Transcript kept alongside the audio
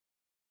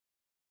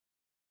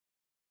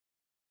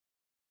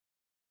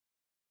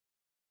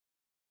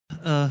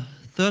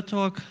third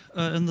talk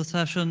in the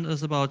session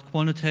is about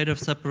quantitative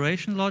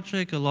separation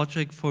logic, a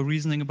logic for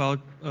reasoning about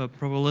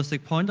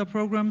probabilistic pointer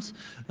programs.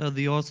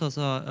 The authors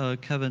are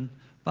Kevin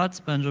Butts,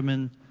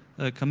 Benjamin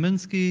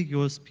Kaminsky,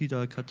 Jos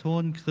Peter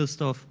Katon,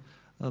 Christoph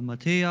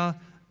Matea,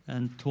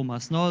 and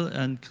Thomas Noll,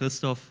 and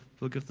Christoph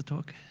will give the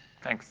talk.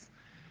 Thanks.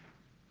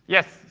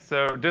 Yes,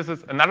 so this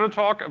is another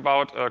talk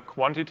about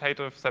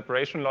quantitative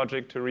separation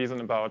logic to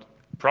reason about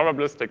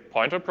probabilistic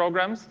pointer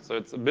programs. So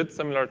it's a bit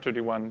similar to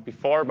the one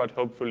before, but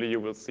hopefully you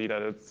will see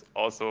that it's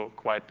also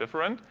quite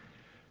different.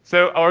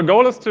 So our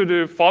goal is to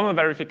do formal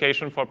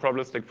verification for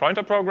probabilistic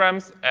pointer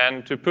programs,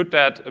 and to put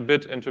that a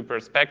bit into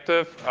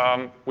perspective,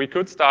 we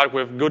could start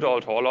with good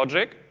old Tor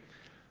logic.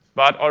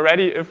 But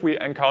already if we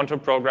encounter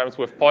programs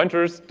with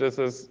pointers, this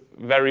is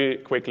very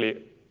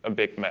quickly a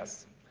big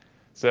mess.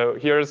 So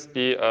here's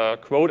the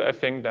quote, I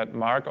think, that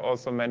Mark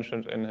also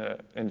mentioned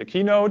in the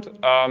keynote.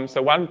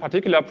 So one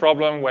particular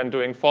problem when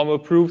doing formal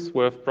proofs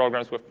with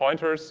programs with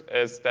pointers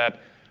is that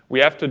we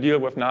have to deal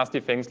with nasty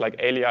things like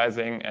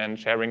aliasing and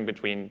sharing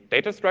between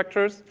data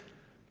structures.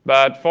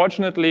 But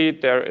fortunately,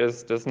 there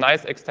is this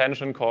nice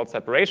extension called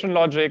separation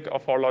logic or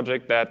for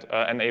logic that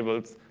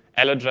enables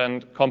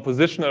elegant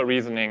compositional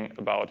reasoning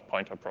about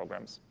pointer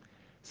programs.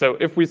 So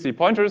if we see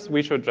pointers,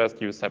 we should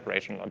just use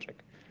separation logic.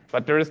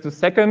 But there is the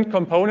second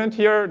component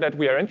here that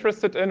we are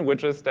interested in,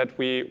 which is that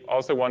we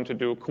also want to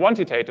do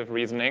quantitative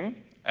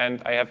reasoning. And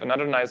I have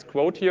another nice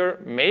quote here.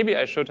 Maybe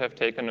I should have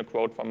taken a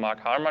quote from Mark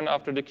Harman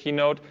after the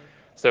keynote.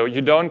 So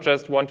you don't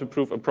just want to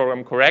prove a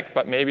program correct,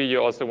 but maybe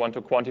you also want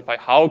to quantify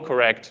how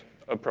correct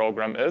a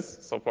program is.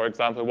 So for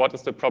example, what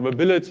is the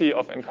probability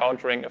of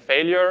encountering a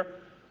failure?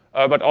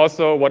 But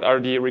also, what are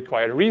the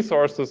required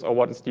resources, or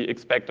what is the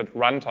expected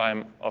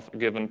runtime of a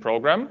given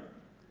program?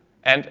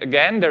 And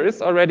again, there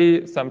is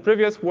already some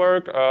previous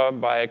work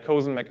by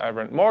Kozen,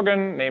 McIver and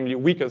Morgan, namely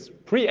weakest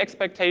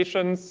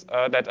pre-expectations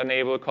that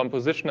enable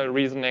compositional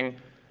reasoning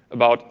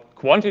about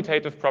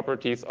quantitative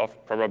properties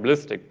of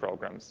probabilistic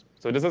programs.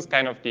 So this is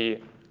kind of the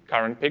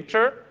current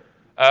picture.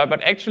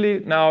 But actually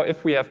now,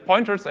 if we have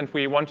pointers and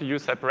we want to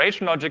use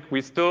separation logic,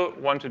 we still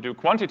want to do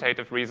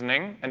quantitative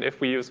reasoning. And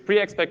if we use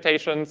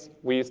pre-expectations,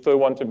 we still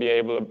want to be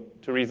able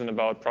to reason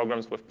about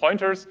programs with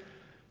pointers.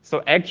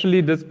 So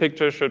actually, this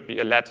picture should be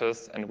a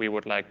lattice, and we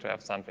would like to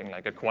have something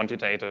like a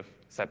quantitative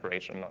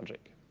separation logic.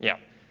 Yeah.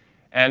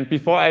 And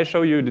before I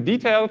show you the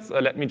details,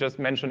 let me just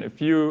mention a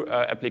few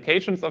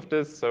applications of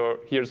this. So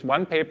here's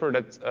one paper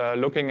that's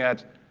looking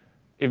at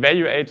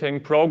evaluating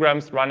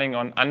programs running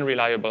on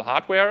unreliable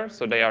hardware.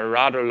 So they are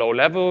rather low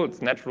level.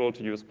 It's natural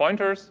to use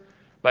pointers.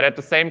 But at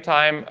the same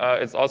time,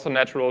 it's also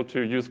natural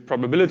to use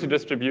probability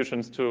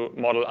distributions to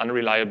model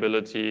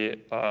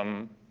unreliability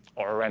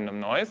or random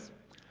noise.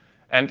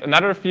 And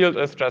another field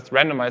is just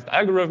randomized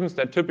algorithms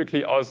that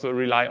typically also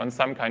rely on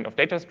some kind of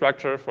data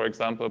structure, for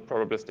example,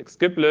 probabilistic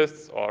skip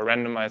lists or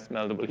randomized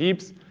meldable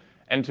heaps.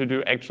 And to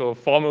do actual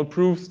formal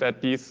proofs that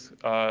these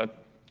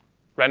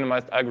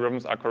randomized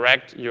algorithms are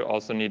correct, you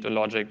also need a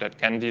logic that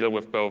can deal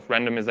with both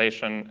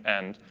randomization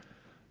and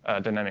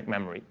dynamic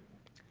memory.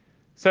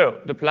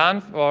 So the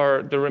plan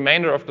for the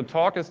remainder of the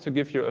talk is to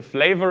give you a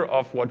flavor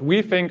of what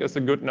we think is a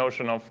good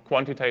notion of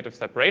quantitative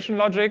separation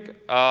logic.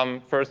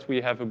 First,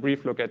 we have a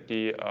brief look at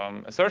the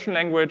assertion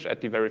language,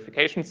 at the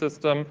verification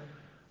system.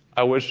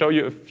 I will show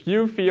you a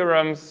few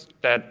theorems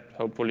that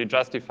hopefully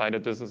justify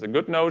that this is a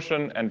good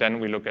notion, and then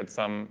we look at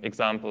some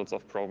examples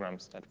of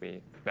programs that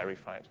we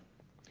verified.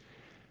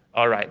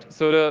 All right,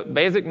 so the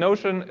basic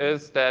notion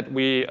is that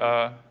we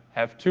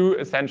have two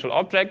essential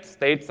objects,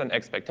 states and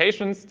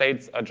expectations.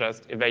 States are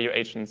just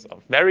evaluations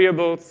of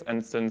variables,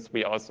 and since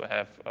we also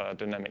have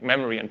dynamic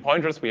memory and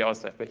pointers, we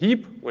also have a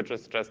heap, which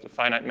is just a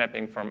finite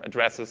mapping from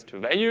addresses to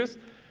values.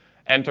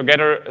 And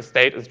together, a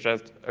state is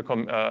just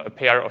a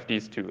pair of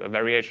these two, a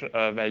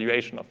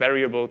valuation of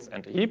variables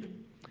and a heap.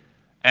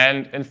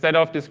 And instead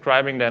of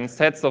describing then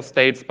sets of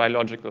states by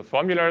logical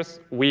formulas,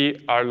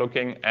 we are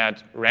looking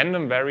at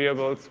random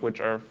variables, which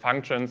are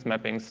functions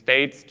mapping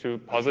states to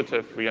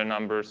positive real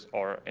numbers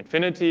or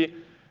infinity.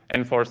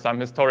 And for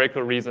some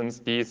historical reasons,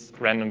 these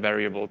random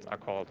variables are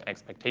called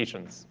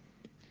expectations.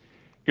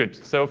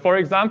 Good. So for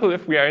example,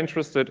 if we are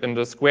interested in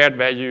the squared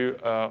value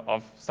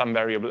of some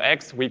variable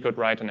x, we could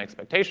write an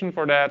expectation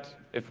for that.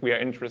 If we are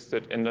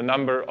interested in the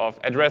number of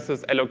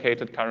addresses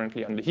allocated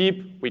currently on the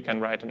heap, we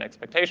can write an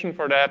expectation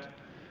for that.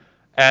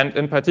 And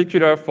in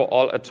particular, for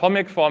all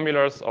atomic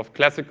formulas of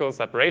classical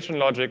separation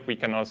logic, we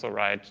can also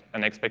write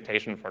an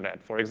expectation for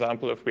that. For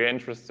example, if we're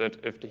interested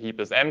if the heap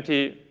is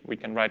empty, we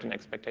can write an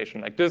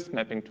expectation like this,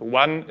 mapping to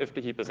 1 if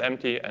the heap is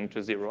empty and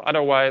to 0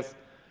 otherwise.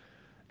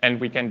 And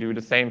we can do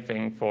the same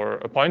thing for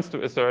a points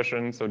to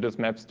assertion. So this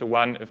maps to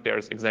 1 if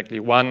there's exactly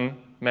one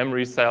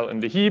memory cell in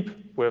the heap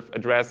with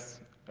address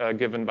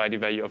given by the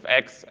value of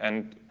x,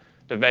 and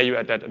the value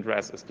at that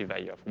address is the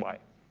value of y.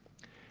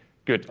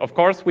 Good. Of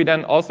course, we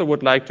then also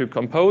would like to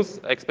compose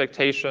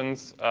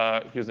expectations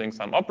using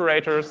some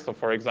operators. So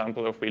for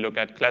example, if we look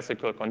at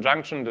classical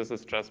conjunction, this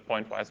is just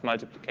pointwise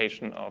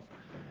multiplication of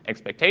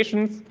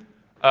expectations.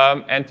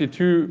 And the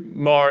two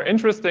more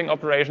interesting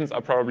operations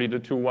are probably the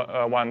two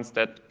ones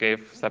that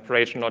gave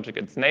separation logic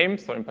its name.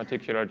 So in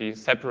particular, the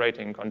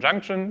separating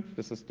conjunction.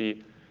 This is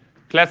the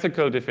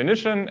classical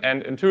definition.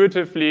 And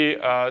intuitively,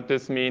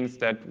 this means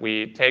that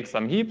we take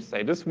some heap,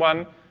 say this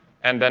one,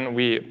 and then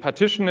we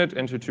partition it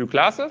into two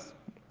classes.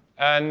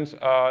 And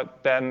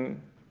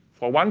then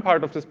for one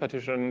part of this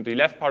partition, the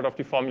left part of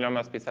the formula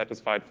must be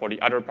satisfied. For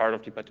the other part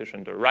of the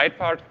partition, the right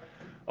part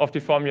of the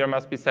formula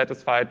must be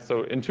satisfied.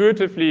 So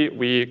intuitively,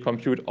 we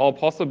compute all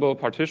possible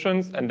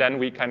partitions, and then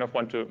we kind of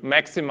want to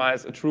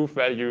maximize a truth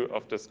value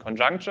of this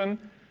conjunction.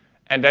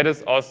 And that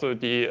is also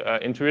the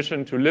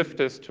intuition to lift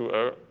this to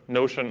a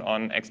notion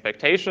on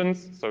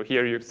expectations. So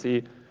here you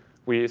see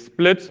we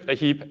split a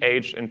heap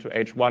H into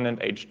H1 and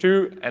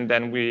H2, and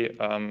then we,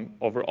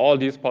 over all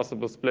these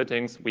possible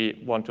splittings,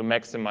 we want to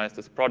maximize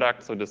this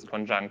product, so this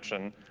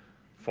conjunction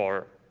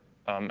for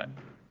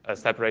a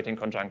separating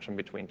conjunction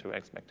between two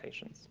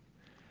expectations.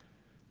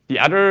 The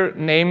other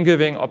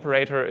name-giving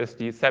operator is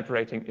the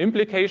separating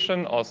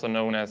implication, also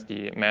known as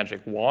the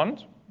magic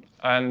wand.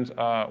 And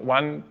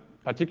one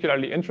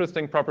particularly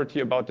interesting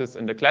property about this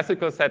in the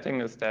classical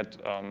setting is that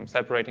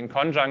separating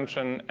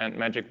conjunction and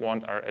magic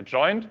wand are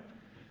adjoint.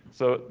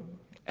 So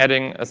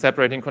adding a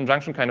separating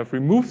conjunction kind of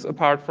removes a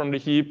part from the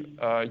heap.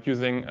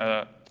 Using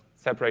a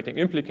separating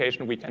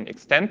implication, we can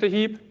extend the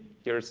heap.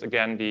 Here's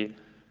again the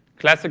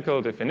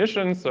classical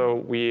definition.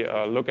 So we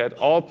look at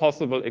all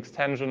possible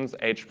extensions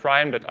H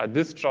prime that are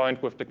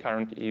disjoint with the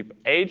current heap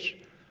H.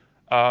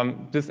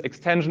 This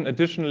extension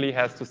additionally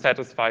has to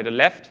satisfy the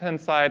left-hand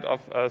side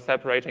of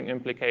separating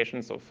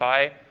implication, so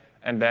phi,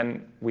 and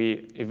then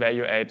we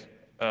evaluate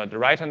the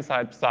right-hand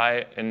side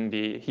psi in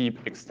the heap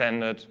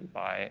extended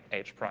by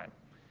H prime.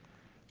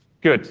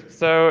 Good.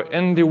 So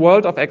in the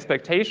world of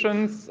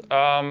expectations,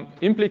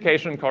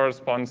 implication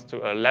corresponds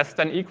to a less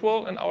than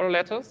equal in our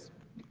letters.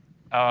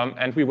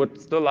 And we would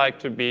still like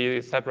to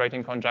be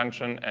separating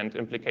conjunction and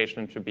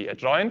implication to be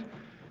adjoint.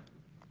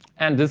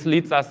 And this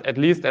leads us, at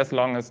least as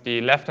long as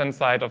the left-hand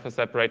side of a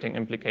separating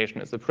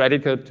implication is a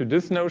predicate, to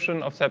this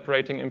notion of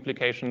separating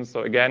implications.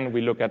 So again,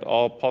 we look at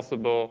all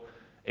possible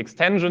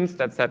extensions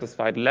that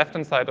satisfy the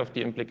left-hand side of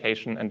the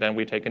implication, and then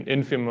we take an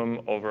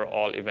infimum over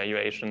all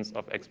evaluations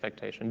of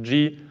expectation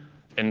G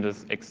in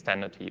this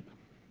extended heap.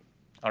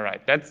 All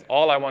right, that's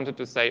all I wanted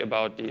to say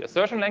about the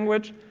assertion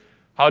language.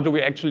 How do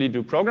we actually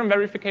do program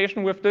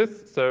verification with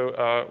this?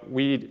 So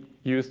we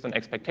used an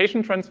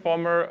expectation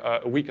transformer,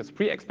 a weakest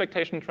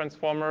pre-expectation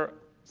transformer.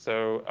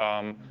 So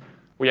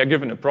we are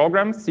given a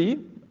program, C,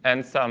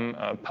 and some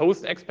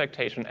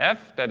post-expectation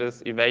F that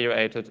is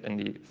evaluated in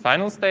the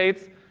final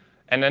states.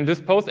 And then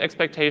this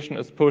post-expectation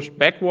is pushed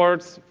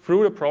backwards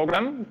through the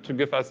program to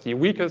give us the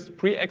weakest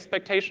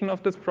pre-expectation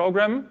of this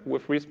program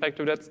with respect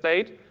to that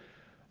state.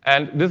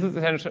 And this is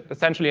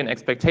essentially an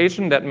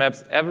expectation that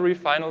maps every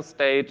final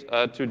state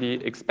to the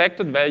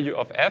expected value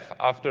of f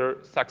after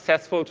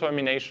successful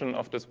termination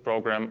of this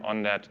program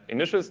on that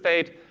initial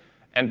state.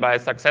 And by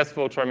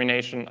successful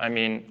termination, I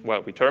mean,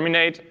 well, we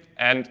terminate,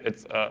 and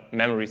it's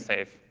memory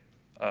safe.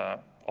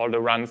 All the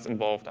runs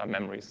involved are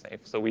memory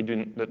safe. So we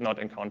did not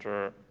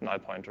encounter null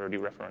pointer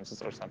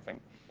dereferences or something.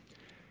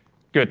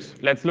 Good.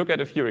 Let's look at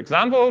a few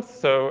examples.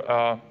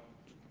 So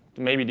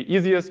maybe the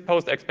easiest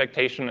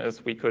post-expectation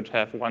is we could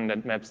have one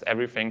that maps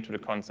everything to the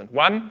constant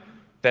 1.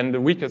 Then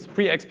the weakest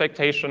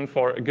pre-expectation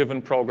for a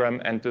given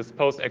program, and this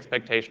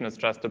post-expectation is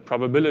just the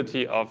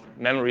probability of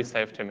memory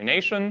safe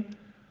termination.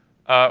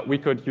 We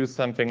could use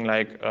something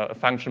like a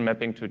function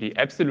mapping to the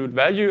absolute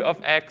value of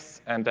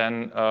x, and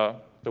then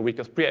the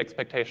weakest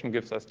pre-expectation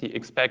gives us the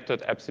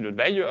expected absolute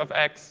value of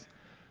x.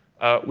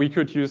 We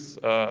could use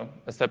a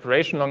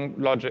separation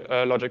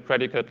logic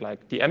predicate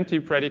like the empty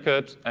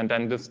predicate, and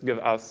then this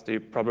gives us the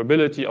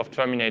probability of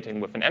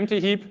terminating with an empty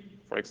heap,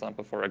 for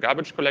example, for a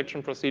garbage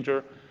collection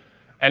procedure.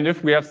 And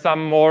if we have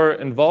some more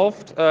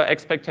involved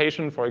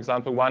expectation, for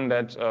example, one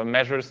that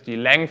measures the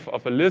length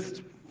of a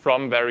list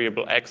from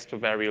variable x to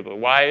variable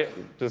y,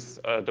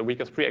 the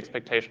weakest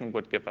pre-expectation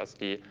would give us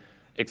the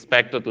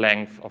expected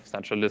length of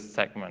such a list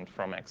segment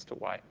from x to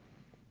y.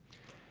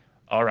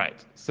 All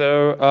right,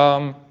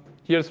 so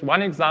here's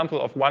one example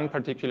of one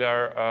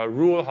particular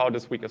rule how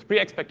this weakest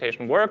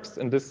pre-expectation works,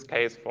 in this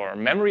case for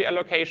memory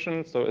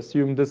allocation. So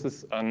assume this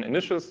is an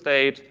initial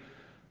state,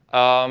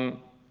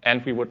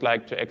 and we would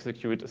like to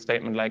execute a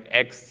statement like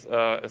x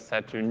is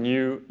set to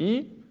new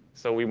e.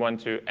 So we want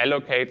to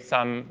allocate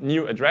some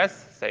new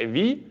address, say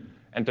v,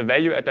 and the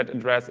value at that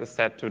address is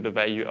set to the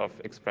value of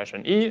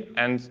expression e,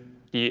 and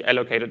the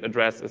allocated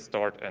address is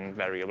stored in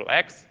variable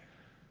x.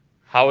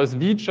 How is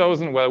v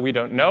chosen? Well, we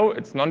don't know.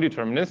 It's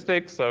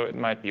non-deterministic, so it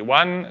might be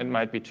 1, it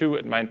might be 2,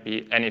 it might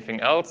be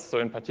anything else. So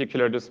in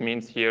particular, this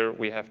means here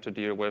we have to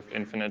deal with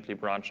infinitely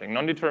branching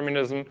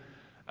non-determinism,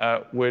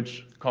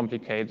 which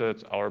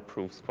complicated our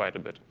proofs quite a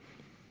bit.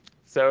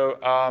 So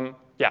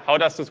yeah, how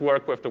does this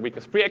work with the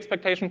weakest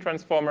pre-expectation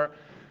transformer?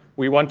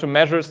 We want to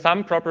measure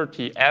some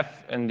property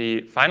f in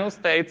the final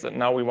states, and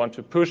now we want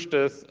to push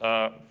this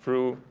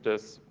through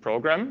this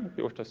program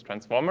with this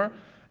transformer.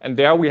 And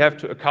there we have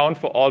to account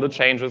for all the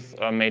changes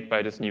made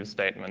by this new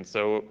statement.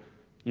 So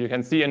you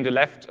can see in the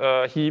left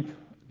heap,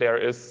 there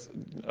is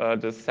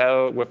the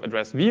cell with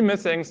address v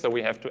missing. So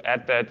we have to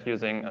add that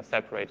using a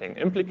separating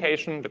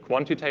implication, the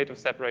quantitative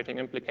separating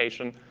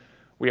implication.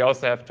 We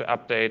also have to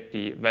update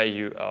the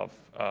value of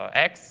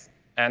x.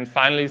 And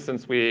finally,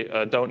 since we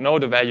don't know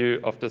the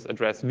value of this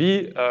address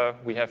v,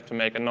 we have to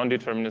make a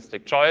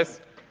non-deterministic choice.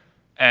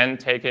 And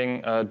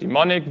taking a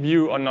demonic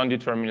view on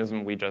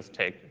non-determinism, we just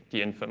take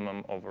the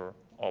infimum over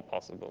all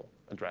possible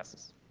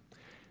addresses.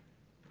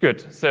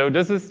 Good. So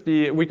this is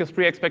the weakest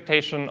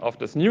pre-expectation of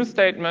this new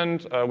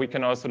statement. We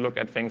can also look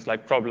at things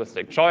like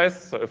probabilistic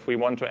choice. So if we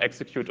want to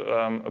execute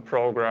a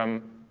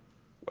program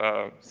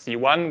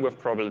C1 with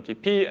probability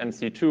P and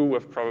C2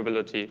 with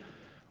probability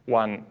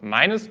 1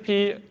 minus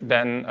P,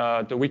 then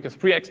the weakest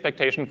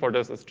pre-expectation for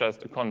this is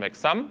just a convex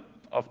sum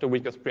of the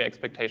weakest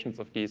pre-expectations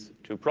of these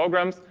two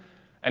programs.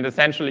 And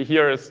essentially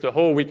here is the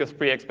whole weakest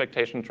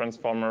pre-expectation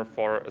transformer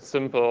for a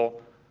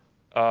simple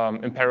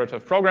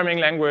imperative programming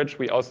language.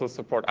 We also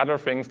support other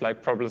things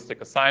like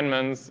probabilistic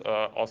assignments,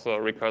 also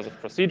recursive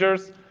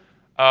procedures.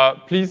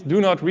 Please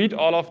do not read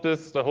all of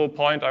this. The whole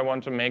point I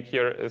want to make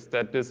here is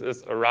that this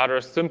is a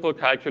rather simple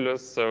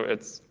calculus, so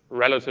it's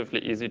relatively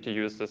easy to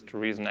use this to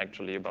reason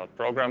actually about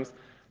programs.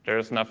 There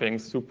is nothing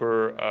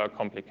super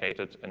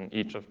complicated in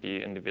each of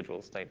the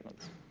individual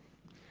statements.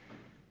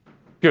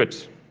 Good.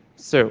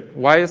 So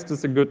why is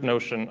this a good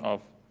notion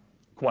of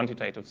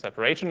quantitative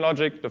separation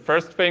logic? The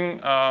first thing,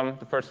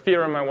 the first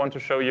theorem I want to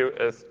show you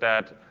is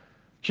that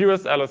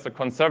QSL is a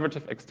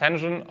conservative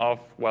extension of,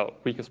 well,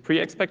 weakest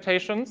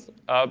pre-expectations,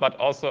 but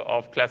also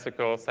of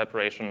classical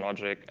separation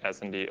logic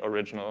as in the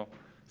original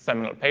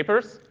seminal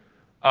papers.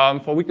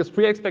 For weakest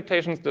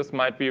pre-expectations, this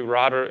might be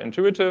rather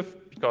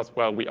intuitive because,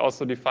 well, we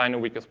also define a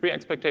weakest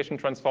pre-expectation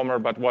transformer,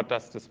 but what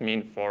does this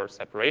mean for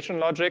separation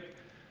logic?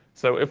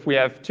 So if we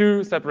have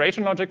two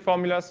separation logic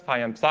formulas, phi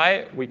and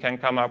psi, we can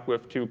come up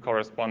with two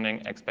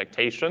corresponding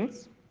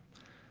expectations.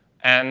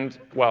 And,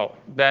 well,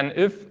 then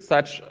if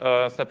such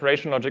a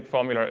separation logic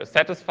formula is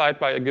satisfied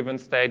by a given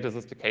state, this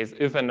is the case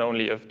if and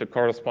only if the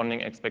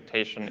corresponding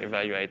expectation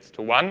evaluates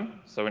to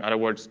 1. So in other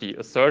words, the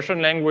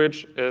assertion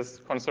language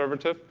is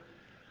conservative.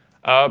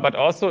 But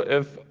also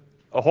if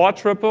a Hoare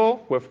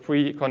triple with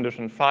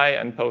precondition phi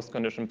and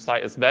postcondition psi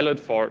is valid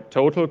for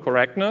total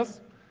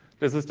correctness,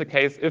 this is the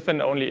case if and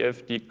only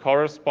if the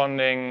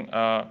corresponding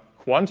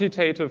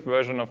quantitative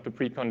version of the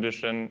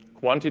precondition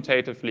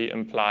quantitatively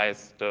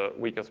implies the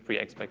weakest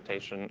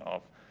pre-expectation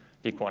of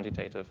the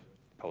quantitative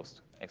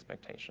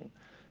post-expectation.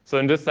 So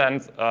in this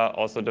sense,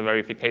 also the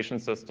verification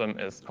system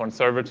is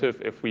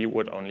conservative if we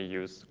would only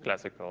use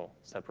classical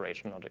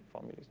separation logic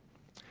formulas.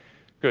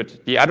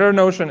 Good. The other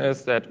notion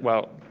is that,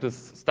 well,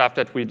 this stuff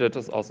that we did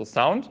is also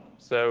sound.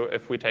 So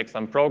if we take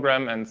some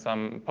program and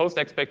some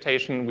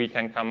post-expectation, we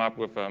can come up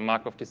with a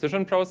Markov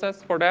decision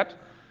process for that.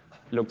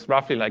 It looks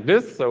roughly like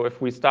this. So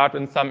if we start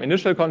in some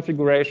initial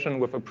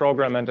configuration with a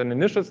program and an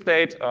initial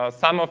state,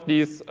 some of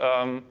these,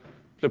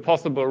 the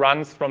possible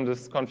runs from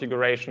this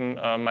configuration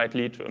might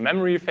lead to a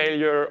memory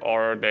failure,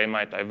 or they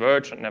might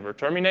diverge and never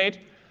terminate.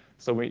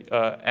 So we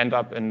end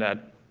up in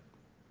that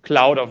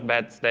cloud of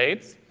bad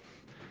states.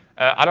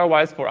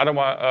 Otherwise, for other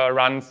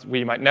runs,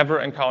 we might never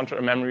encounter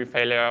a memory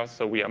failure,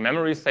 so we are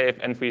memory safe,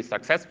 and we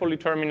successfully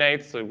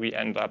terminate, so we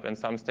end up in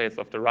some states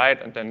of the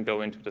right and then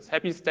go into this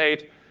happy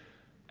state.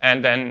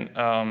 And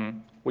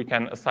then we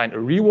can assign a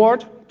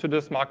reward to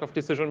this Markov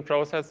decision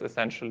process,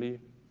 essentially.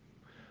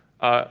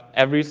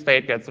 Every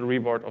state gets a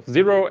reward of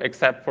 0,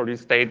 except for the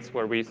states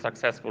where we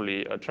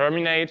successfully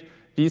terminate.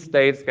 These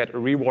states get a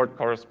reward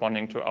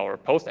corresponding to our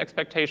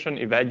post-expectation,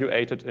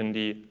 evaluated in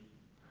the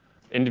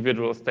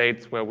individual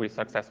states where we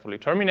successfully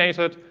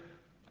terminated.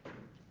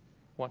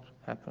 What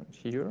happened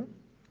here?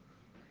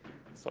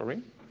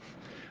 Sorry.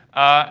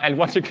 And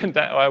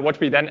what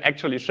we then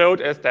actually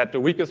showed is that the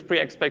weakest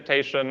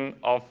pre-expectation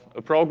of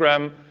a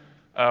program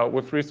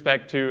with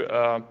respect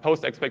to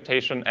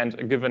post-expectation and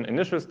a given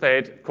initial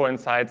state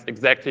coincides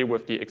exactly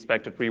with the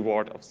expected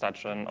reward of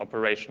such an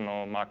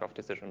operational Markov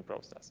decision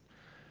process.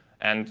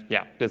 And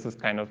yeah, this is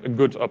kind of a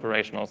good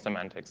operational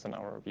semantics in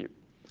our view.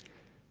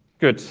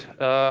 Good.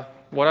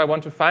 What I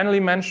want to finally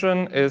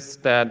mention is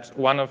that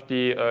one of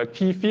the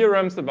key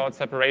theorems about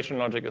separation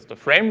logic is the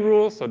frame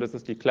rule. So this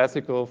is the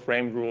classical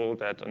frame rule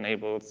that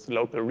enables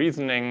local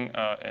reasoning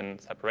in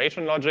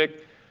separation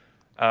logic.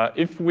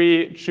 If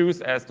we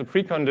choose as the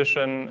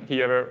precondition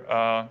here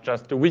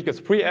just the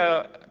weakest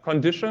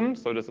precondition,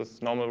 so this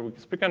is normal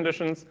weakest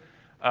preconditions,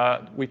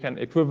 we can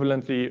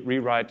equivalently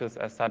rewrite this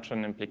as such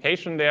an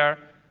implication there.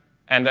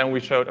 And then we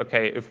showed,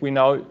 okay, if we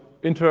now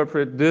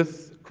interpret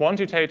this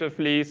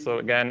quantitatively, so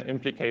again,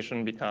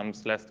 implication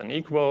becomes less than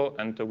equal,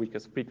 and the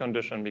weakest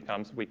precondition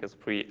becomes weakest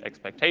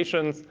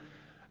pre-expectations.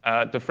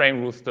 The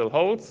frame rule still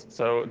holds,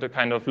 so the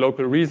kind of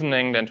local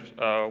reasoning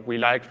that we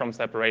like from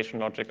separation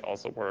logic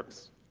also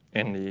works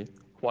in the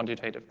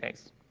quantitative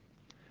case.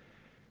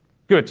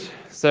 Good.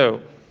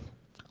 So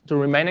the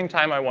remaining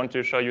time, I want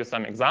to show you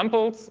some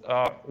examples.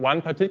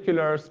 One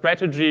particular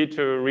strategy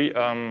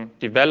to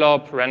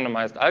develop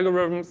randomized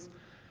algorithms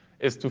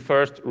is to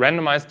first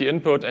randomize the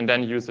input and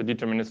then use a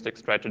deterministic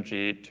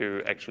strategy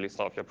to actually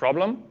solve your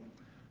problem.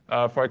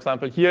 For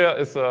example, here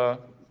is a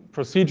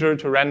procedure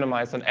to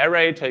randomize an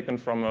array taken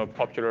from a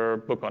popular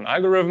book on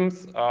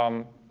algorithms.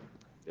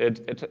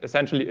 It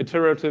essentially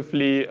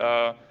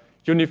iteratively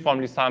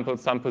uniformly samples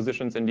some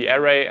positions in the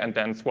array and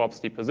then swaps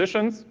the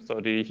positions.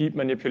 So the heap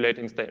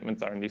manipulating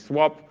statements are in the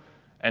swap,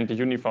 and the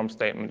uniform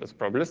statement is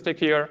probabilistic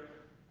here.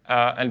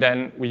 And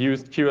then we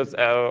used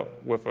QSL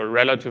with a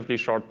relatively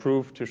short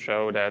proof to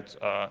show that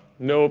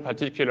no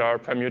particular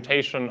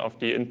permutation of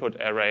the input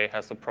array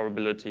has a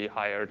probability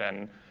higher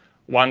than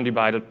 1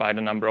 divided by the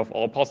number of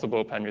all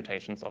possible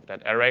permutations of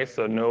that array.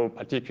 So no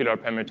particular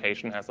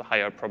permutation has a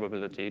higher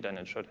probability than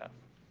it should have.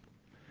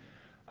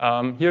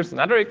 Here's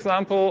another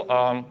example.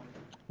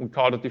 We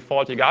call it the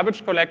faulty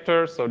garbage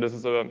collector. So this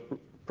is a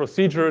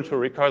procedure to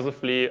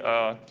recursively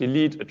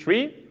delete a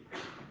tree,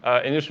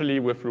 initially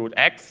with root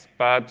x.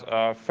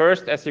 But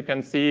first, as you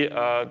can see,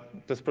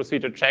 this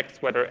procedure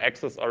checks whether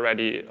x is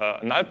already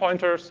a null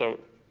pointer, so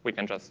we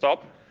can just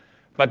stop.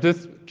 But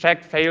this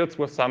check fails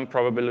with some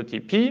probability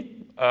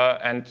p.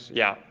 And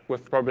yeah,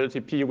 with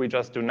probability p, we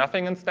just do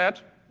nothing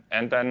instead.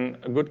 And then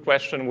a good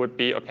question would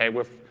be, OK,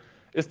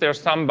 is there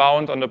some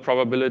bound on the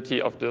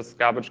probability of this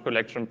garbage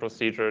collection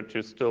procedure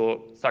to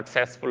still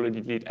successfully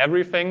delete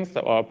everything?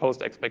 So our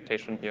post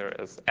expectation here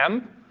is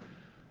m.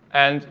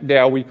 And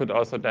there we could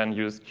also then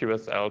use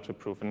QSL to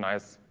prove a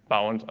nice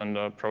bound on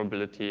the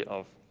probability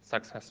of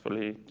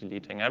successfully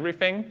deleting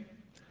everything.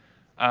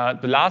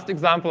 The last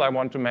example I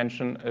want to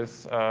mention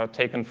is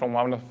taken from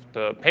one of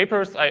the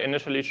papers I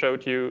initially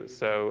showed you.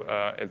 So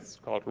it's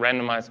called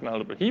randomized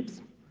multiple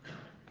heaps.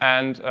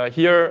 And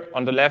here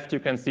on the left, you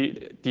can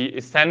see the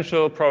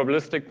essential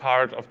probabilistic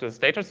part of this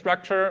data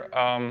structure.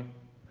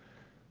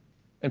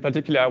 In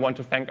particular, I want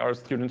to thank our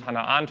student Hannah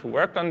Arndt who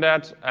worked on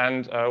that.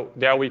 And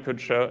there we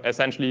could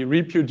essentially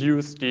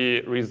reproduce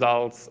the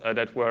results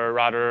that were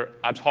rather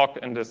ad hoc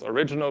in this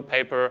original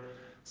paper.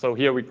 So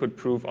here we could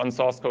prove on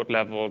source code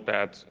level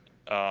that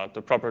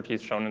the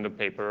properties shown in the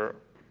paper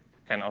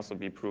can also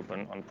be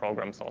proven on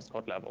program source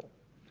code level.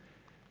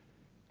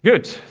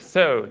 Good.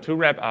 So to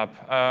wrap up,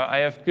 I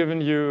have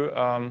given you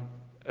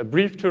a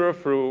brief tour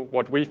through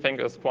what we think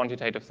is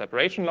quantitative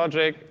separation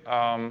logic.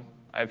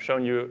 I've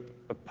shown you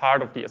a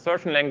part of the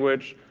assertion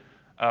language,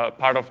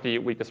 part of the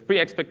weakest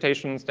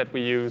pre-expectations that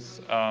we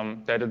use,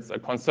 that it's a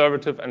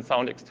conservative and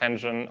sound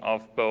extension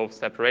of both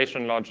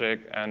separation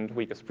logic and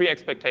weakest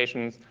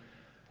pre-expectations.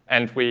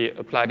 And we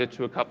applied it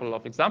to a couple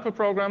of example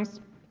programs.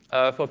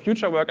 For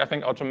future work, I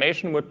think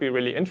automation would be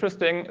really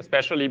interesting,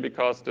 especially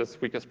because this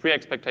weakest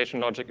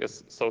pre-expectation logic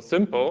is so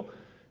simple.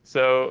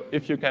 So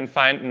if you can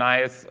find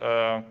nice,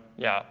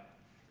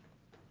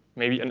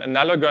 maybe an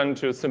analogon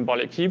to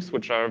symbolic heaps,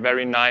 which are a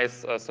very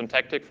nice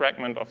syntactic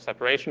fragment of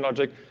separation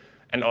logic,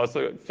 and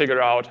also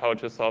figure out how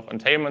to solve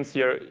entailments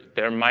here,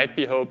 there might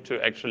be hope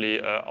to actually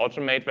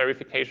automate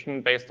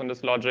verification based on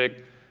this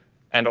logic.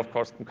 And of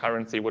course,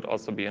 concurrency would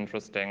also be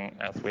interesting,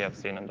 as we have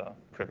seen in the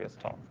previous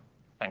talk.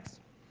 Thanks.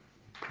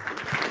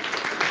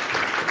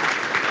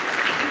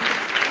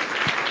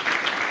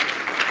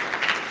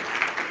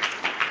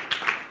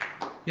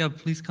 Yeah,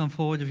 please come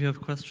forward if you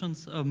have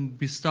questions.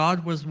 We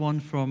start with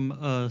one from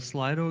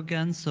Slido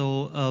again.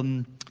 So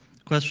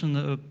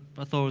question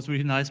I thought was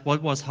really nice.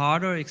 What was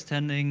harder,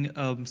 extending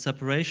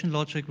separation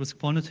logic with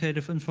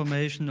quantitative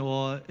information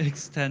or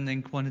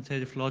extending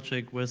quantitative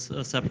logic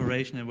with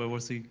separation, and where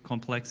was the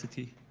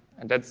complexity?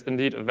 And that's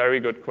indeed a very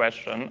good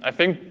question. I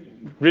think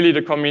really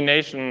the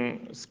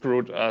combination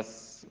screwed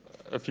us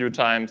a few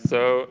times.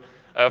 So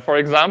for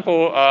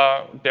example,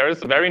 there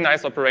is a very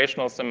nice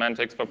operational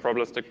semantics for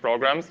probabilistic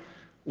programs.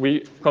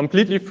 We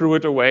completely threw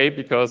it away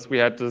because we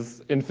had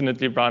this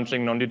infinitely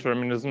branching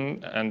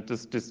non-determinism, and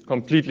this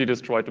completely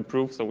destroyed the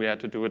proof, so we had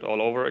to do it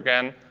all over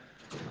again.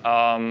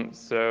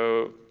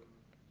 So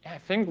I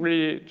think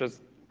really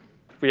just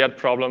we had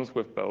problems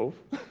with both.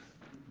 I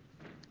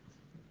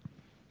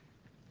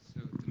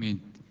mean,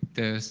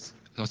 the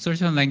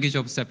assertion language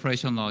of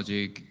separation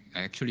logic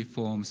actually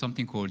forms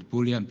something called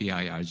Boolean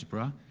BI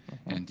algebra.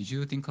 And did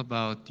you think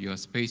about your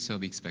space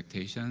of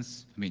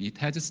expectations? I mean, it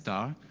has a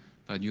star,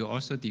 but you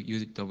also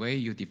the way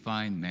you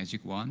define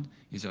magic wand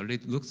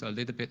looks a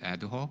little bit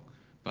ad hoc.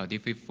 But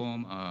if we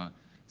form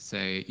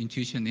say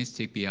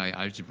intuitionistic BI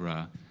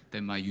algebra,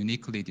 that might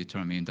uniquely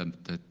determine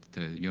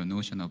your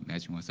notion of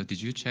magic wand. So did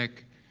you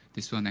check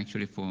this one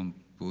actually form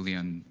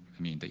Boolean?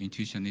 I mean, the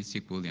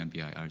intuitionistic Boolean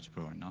BI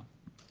algebra or not?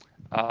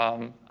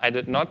 I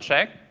did not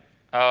check,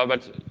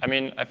 but I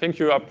mean, I think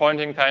you are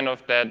pointing kind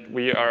of that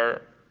we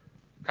are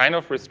kind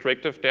of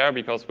restrictive there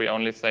because we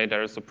only say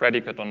there is a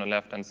predicate on the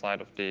left-hand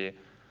side of the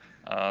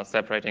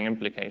separating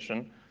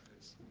implication.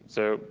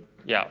 So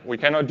yeah, we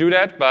cannot do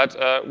that, but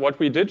what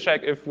we did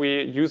check, if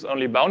we use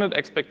only bounded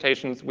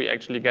expectations, we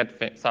actually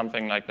get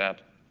something like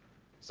that.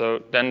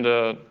 So then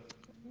the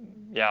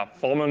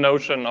formal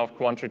notion of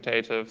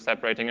quantitative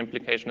separating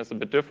implication is a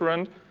bit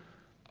different.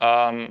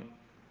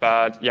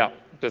 But yeah,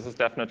 this is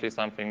definitely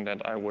something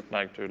that I would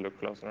like to look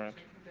closer at.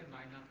 That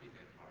might not be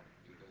that hard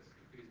because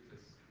if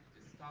it's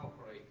the star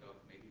operator,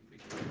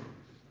 maybe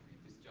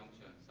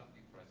disjunction,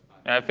 something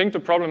corresponds. I think the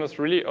problem is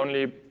really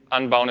only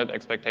unbounded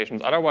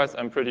expectations. Otherwise,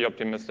 I'm pretty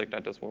optimistic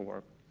that this will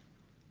work.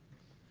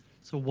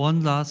 So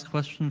one last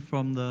question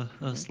from the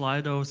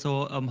Slido.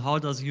 So how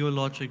does your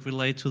logic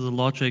relate to the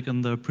logic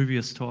in the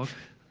previous talk?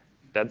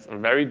 That's a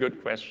very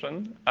good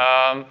question.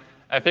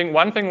 I think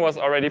one thing was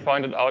already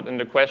pointed out in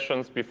the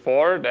questions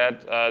before,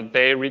 that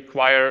they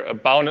require a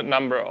bounded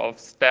number of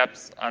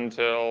steps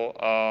until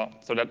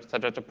so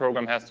that the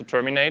program has to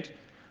terminate.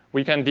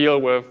 We can deal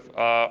with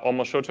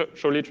almost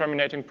surely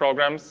terminating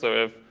programs. So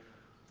if,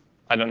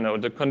 I don't know,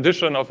 the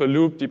condition of a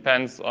loop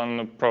depends on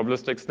a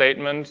probabilistic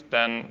statement,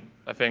 then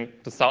I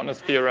think the soundness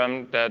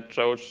theorem that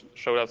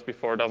showed us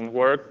before doesn't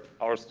work.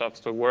 Our stuff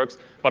still works.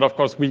 But of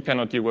course, we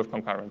cannot deal with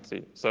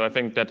concurrency. So I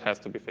think that has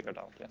to be figured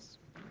out, yes.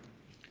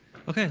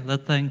 OK,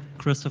 let's thank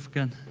Christoph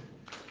again.